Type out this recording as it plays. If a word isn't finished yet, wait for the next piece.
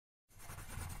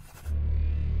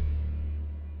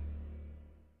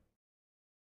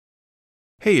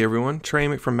Hey everyone, Trey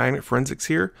Amick from Magnet Forensics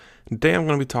here. Today I'm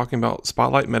going to be talking about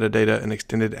spotlight metadata and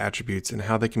extended attributes and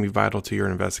how they can be vital to your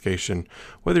investigation,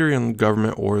 whether you're in the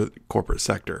government or corporate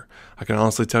sector. I can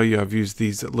honestly tell you I've used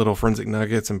these little forensic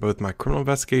nuggets in both my criminal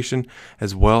investigation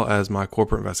as well as my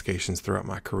corporate investigations throughout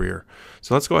my career.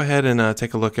 So let's go ahead and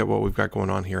take a look at what we've got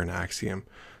going on here in Axiom.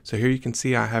 So here you can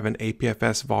see I have an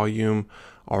APFS volume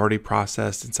already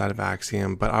processed inside of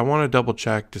Axiom, but I want to double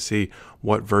check to see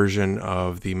what version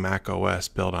of the Mac OS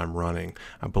build I'm running.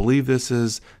 I believe this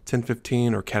is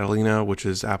 10.15 or Catalina, which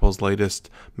is Apple's latest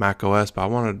Mac OS, but I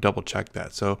want to double check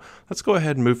that. So let's go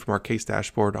ahead and move from our case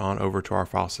dashboard on over to our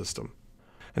file system.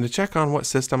 And to check on what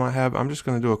system I have, I'm just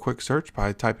going to do a quick search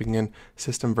by typing in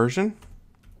system version.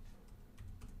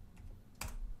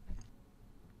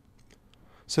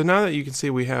 So now that you can see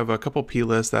we have a couple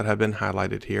plists that have been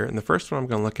highlighted here, and the first one I'm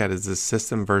going to look at is the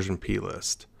system version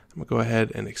plist. I'm going to go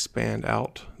ahead and expand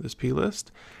out this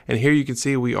plist, and here you can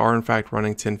see we are in fact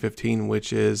running 10.15,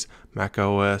 which is Mac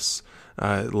OS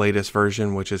latest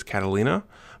version, which is Catalina.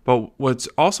 But what's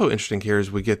also interesting here is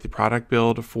we get the product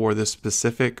build for this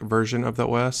specific version of the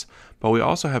OS, but we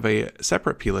also have a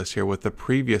separate plist here with the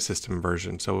previous system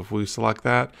version. So if we select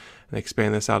that and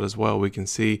expand this out as well, we can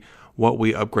see what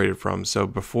we upgraded from. So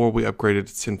before we upgraded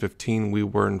to 10.15, we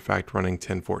were in fact running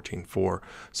 10.14.4.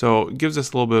 So it gives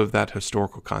us a little bit of that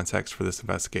historical context for this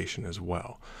investigation as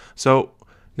well. So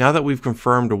now that we've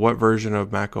confirmed what version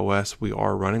of Mac OS we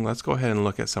are running, let's go ahead and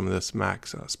look at some of this Mac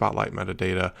Spotlight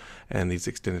metadata and these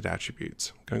extended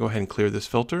attributes. I'm going to go ahead and clear this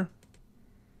filter.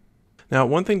 Now,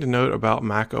 one thing to note about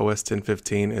Mac OS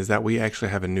 10.15 is that we actually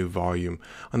have a new volume.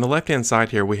 On the left-hand side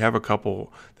here, we have a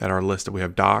couple that are listed. We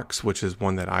have Docs, which is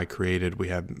one that I created. We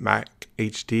have Mac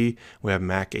HD. We have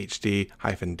Mac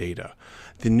HD-Data.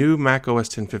 The new Mac OS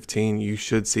 10.15, you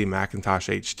should see Macintosh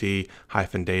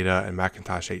HD-Data and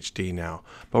Macintosh HD now.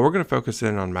 But we're going to focus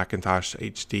in on Macintosh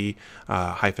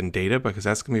HD-Data because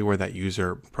that's going to be where that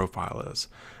user profile is.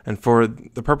 And for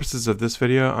the purposes of this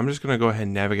video, I'm just going to go ahead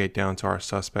and navigate down to our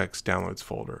suspects downloads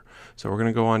folder. So we're going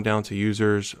to go on down to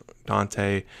users,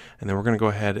 Dante, and then we're going to go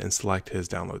ahead and select his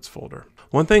downloads folder.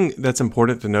 One thing that's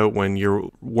important to note when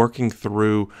you're working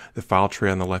through the file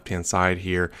tree on the left-hand side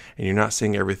here, and you're not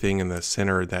seeing everything in the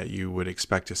center that you would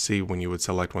expect to see when you would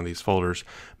select one of these folders,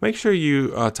 make sure you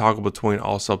toggle between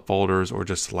all subfolders or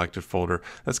just selected folder.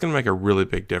 That's going to make a really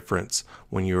big difference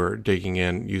when you're digging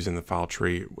in using the file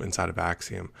tree inside of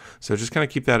Axiom. So just kind of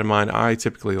keep that in mind. I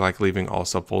typically like leaving all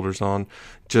subfolders on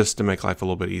just to make life a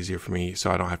little bit easier for me so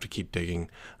I don't have to keep digging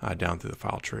down through the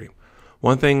file tree.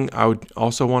 One thing I would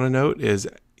also want to note is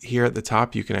here at the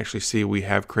top, you can actually see we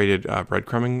have created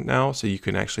breadcrumbing now, so you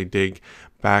can actually dig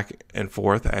back and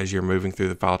forth as you're moving through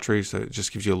the file tree. So it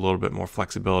just gives you a little bit more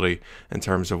flexibility in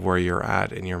terms of where you're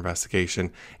at in your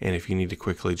investigation and if you need to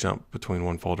quickly jump between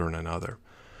one folder and another.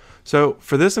 So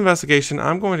for this investigation,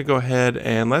 I'm going to go ahead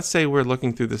and let's say we're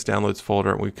looking through this downloads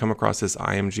folder and we come across this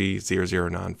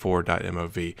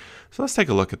img0094.mov. So let's take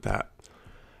a look at that.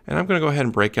 And I'm going to go ahead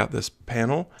and break out this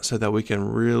panel so that we can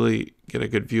really get a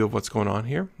good view of what's going on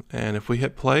here. And if we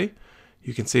hit play,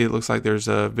 you can see it looks like there's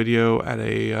a video at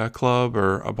a club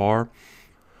or a bar.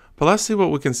 But let's see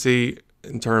what we can see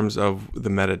in terms of the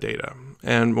metadata.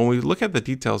 And when we look at the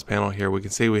details panel here, we can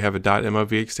see we have a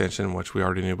 .mov extension, which we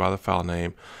already knew by the file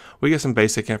name. We get some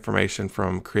basic information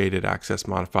from created, access,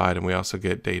 modified, and we also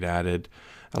get date added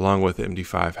along with the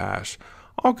MD5 hash.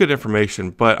 All good information,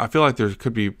 but I feel like there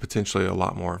could be potentially a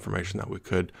lot more information that we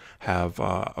could have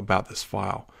about this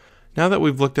file. Now that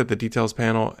we've looked at the details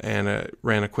panel and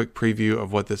ran a quick preview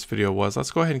of what this video was,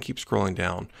 let's go ahead and keep scrolling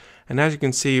down. And as you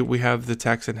can see, we have the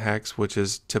text and hex, which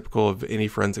is typical of any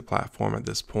forensic platform at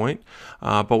this point.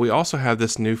 But we also have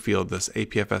this new field, this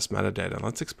APFS metadata.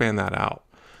 Let's expand that out.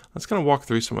 Let's kind of walk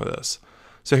through some of this.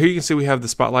 So here you can see we have the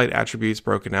spotlight attributes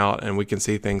broken out, and we can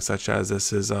see things such as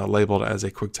this is labeled as a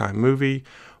QuickTime movie.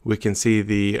 We can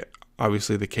see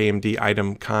obviously the KMD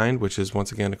item kind, which is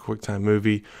once again a QuickTime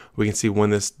movie. We can see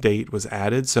when this date was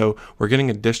added. So we're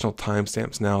getting additional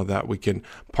timestamps now that we can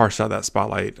parse out that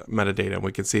spotlight metadata. And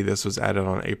we can see this was added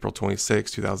on April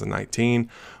 26, 2019.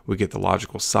 We get the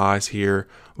logical size here.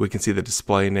 We can see the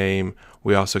display name.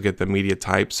 We also get the media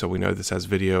type, so we know this has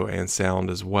video and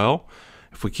sound as well.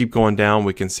 If we keep going down,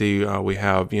 we can see we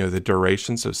have the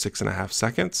duration, so 6.5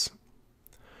 seconds.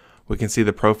 We can see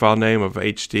the profile name of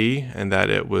HD and that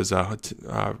it was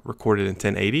recorded in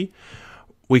 1080.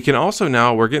 We can also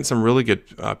now, we're getting some really good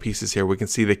pieces here. We can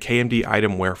see the KMD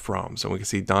item where from. So we can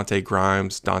see Dante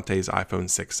Grimes, Dante's iPhone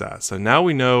 6S. So now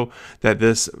we know that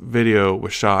this video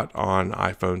was shot on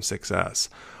iPhone 6S.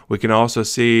 We can also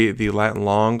see the Latin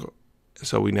long.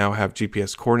 So we now have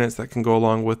GPS coordinates that can go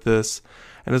along with this.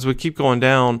 And as we keep going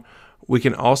down, we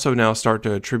can also now start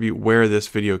to attribute where this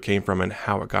video came from and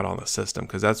how it got on the system,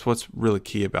 because that's what's really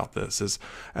key about this. Is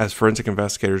as forensic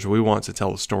investigators, we want to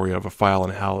tell the story of a file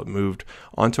and how it moved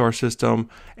onto our system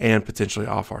and potentially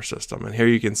off our system. And here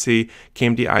you can see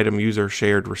KMD item user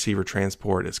shared receiver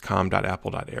transport is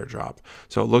com.apple.airdrop.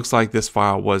 So it looks like this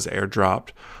file was airdropped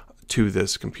to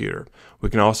this computer. We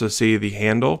can also see the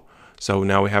handle. So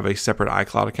now we have a separate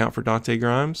iCloud account for Dante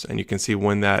Grimes, and you can see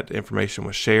when that information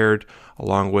was shared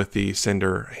along with the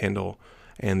sender handle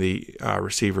and the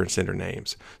receiver and sender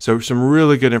names. So some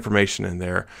really good information in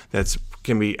there that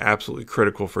can be absolutely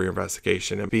critical for your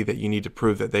investigation, and be that you need to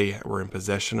prove that they were in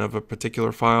possession of a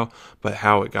particular file, but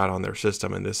how it got on their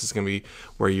system. And this is going to be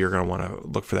where you're going to want to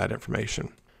look for that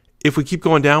information. If we keep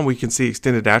going down, we can see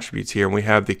extended attributes here, and we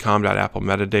have the com.apple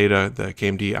metadata, the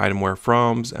KMD item where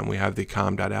froms, and we have the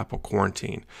com.apple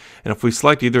quarantine. And if we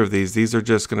select either of these are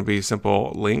just going to be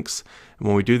simple links. And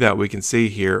when we do that, we can see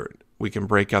here, we can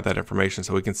break out that information.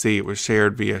 So we can see it was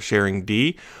shared via sharing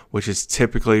D, which is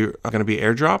typically going to be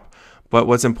airdrop. But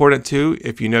what's important too,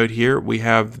 if you note here, we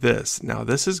have this. Now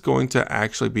this is going to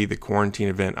actually be the quarantine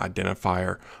event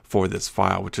identifier for this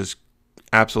file, which is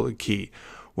absolutely key.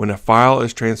 When a file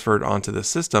is transferred onto the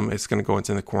system, it's going to go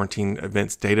into the quarantine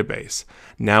events database.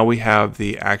 Now we have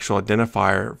the actual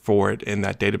identifier for it in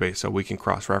that database, so we can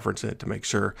cross-reference it to make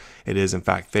sure it is in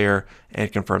fact there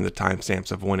and confirm the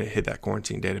timestamps of when it hit that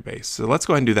quarantine database. So let's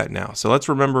go ahead and do that now. So let's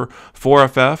remember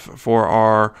 4FF for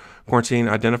our quarantine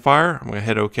identifier. I'm going to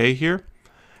hit OK here.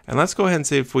 And let's go ahead and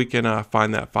see if we can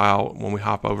find that file when we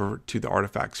hop over to the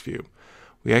artifacts view.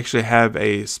 We actually have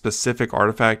a specific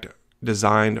artifact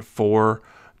designed for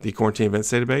the quarantine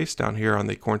events database down here on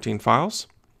the quarantine files.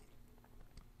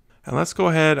 And let's go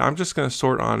ahead, I'm just going to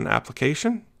sort on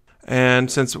application. And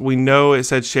since we know it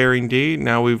said sharing D,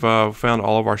 now we've found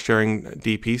all of our sharing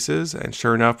D pieces. And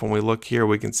sure enough, when we look here,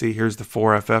 we can see here's the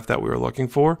 4FF that we were looking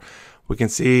for. We can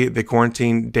see the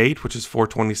quarantine date, which is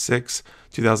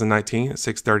 4/26/2019 at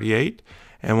 6:38.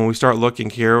 And when we start looking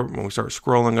here, when we start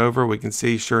scrolling over, we can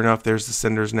see, sure enough, there's the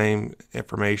sender's name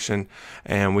information,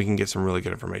 and we can get some really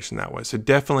good information that way. So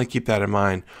definitely keep that in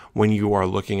mind when you are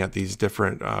looking at these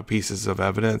different pieces of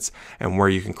evidence and where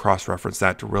you can cross-reference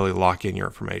that to really lock in your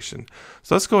information.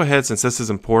 So let's go ahead, since this is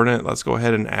important, let's go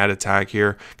ahead and add a tag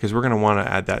here, because we're going to want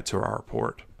to add that to our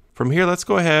report. From here, let's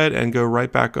go ahead and go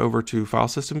right back over to File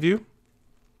System View.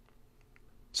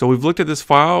 So we've looked at this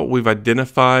file, we've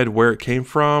identified where it came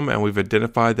from, and we've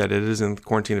identified that it is in the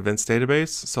quarantine events database.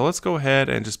 So let's go ahead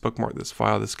and just bookmark this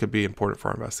file. This could be important for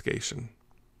our investigation.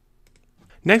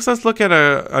 Next, let's look at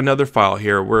another file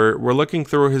here. We're looking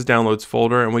through his downloads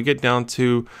folder, and we get down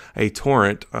to a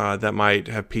torrent that might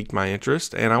have piqued my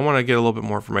interest, and I want to get a little bit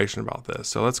more information about this.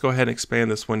 So let's go ahead and expand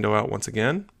this window out once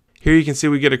again. Here you can see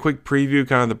we get a quick preview,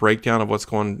 kind of the breakdown of what's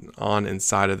going on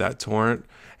inside of that torrent.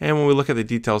 And when we look at the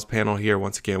details panel here,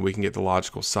 once again, we can get the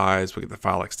logical size, we get the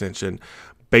file extension.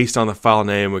 Based on the file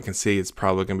name, we can see it's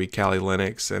probably going to be Kali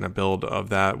Linux and a build of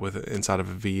that with inside of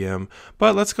a VM.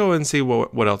 But let's go and see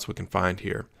what else we can find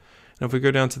here. And if we go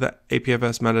down to the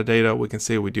APFS metadata, we can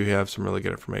see we do have some really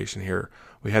good information here.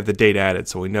 We have the date added,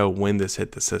 so we know when this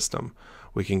hit the system.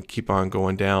 We can keep on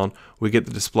going down. We get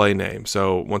the display name.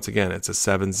 So once again, it's a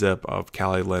 7-zip of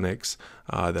Kali Linux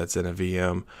that's in a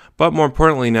VM. But more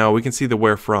importantly now, we can see the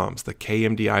where froms, the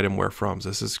KMD item where froms.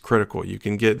 This is critical. You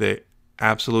can get the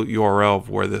absolute URL of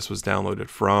where this was downloaded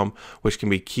from, which can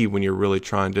be key when you're really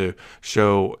trying to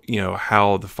show,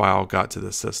 how the file got to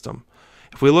the system.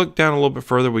 If we look down a little bit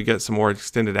further, we get some more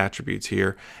extended attributes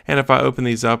here. And if I open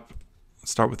these up,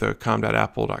 start with the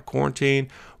com.apple.quarantine,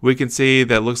 we can see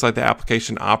that it looks like the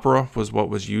application Opera was what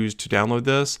was used to download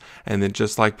this. And then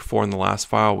just like before in the last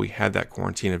file, we had that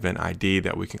quarantine event ID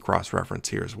that we can cross-reference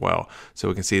here as well. So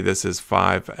we can see this is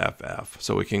 5FF.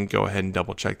 So we can go ahead and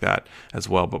double check that as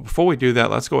well. But before we do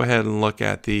that, let's go ahead and look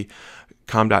at the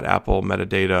com.apple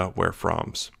metadata where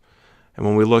froms. And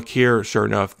when we look here, sure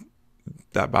enough,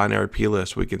 that binary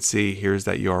plist, we can see here's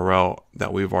that URL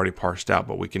that we've already parsed out,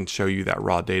 but we can show you that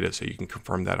raw data so you can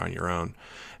confirm that on your own.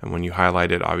 And when you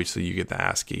highlight it, obviously you get the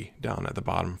ASCII down at the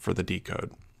bottom for the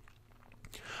decode.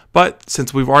 But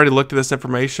since we've already looked at this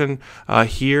information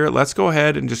here, let's go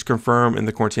ahead and just confirm in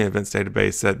the quarantine events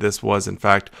database that this was in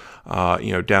fact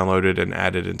downloaded and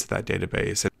added into that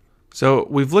database. So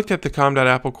we've looked at the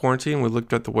com.apple quarantine, we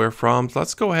looked at the where froms.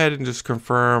 Let's go ahead and just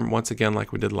confirm once again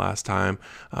like we did last time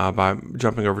by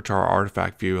jumping over to our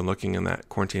artifact view and looking in that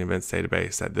quarantine events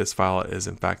database that this file is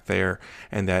in fact there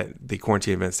and that the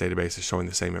quarantine events database is showing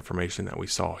the same information that we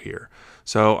saw here.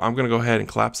 So I'm going to go ahead and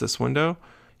collapse this window,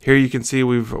 Here you can see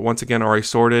we've once again already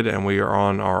sorted, and we are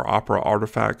on our Opera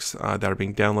artifacts that are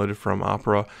being downloaded from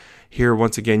Opera. Here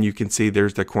once again you can see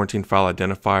there's the quarantine file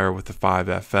identifier with the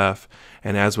 5FF,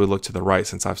 and as we look to the right,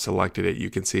 since I've selected it,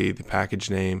 you can see the package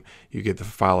name, you get the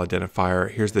file identifier,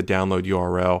 here's the download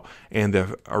URL and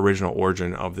the original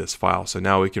origin of this file. So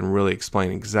now we can really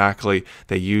explain exactly,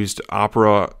 they used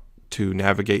Opera to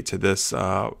navigate to this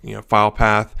file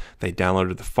path, they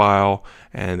downloaded the file,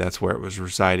 and that's where it was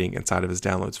residing inside of his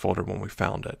downloads folder when we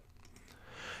found it.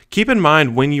 Keep in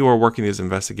mind when you are working these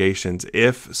investigations,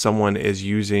 if someone is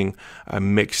using a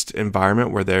mixed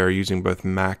environment where they're using both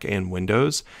Mac and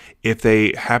Windows, if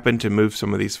they happen to move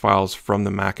some of these files from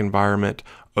the Mac environment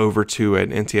over to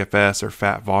an NTFS or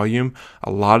FAT volume,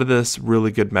 a lot of this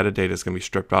really good metadata is going to be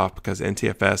stripped off because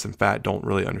NTFS and FAT don't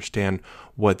really understand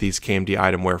what these KMD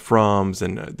itemware froms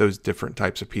and those different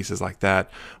types of pieces like that,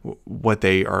 what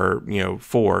they are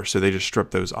for. So they just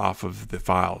strip those off of the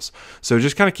files. So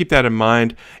just kind of keep that in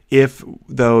mind. If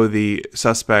though the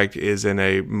suspect is in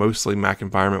a mostly Mac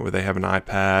environment where they have an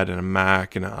iPad and a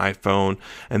Mac and an iPhone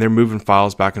and they're moving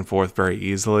files back and forth very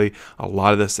easily, a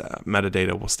lot of this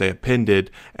metadata will stay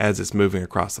appended as it's moving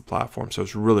across the platform. So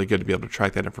it's really good to be able to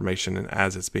track that information, and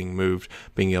as it's being moved,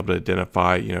 being able to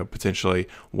identify potentially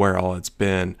where all it's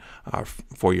been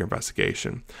for your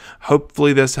investigation.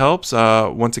 Hopefully this helps.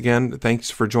 Once again, thanks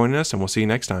for joining us, and we'll see you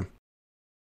next time.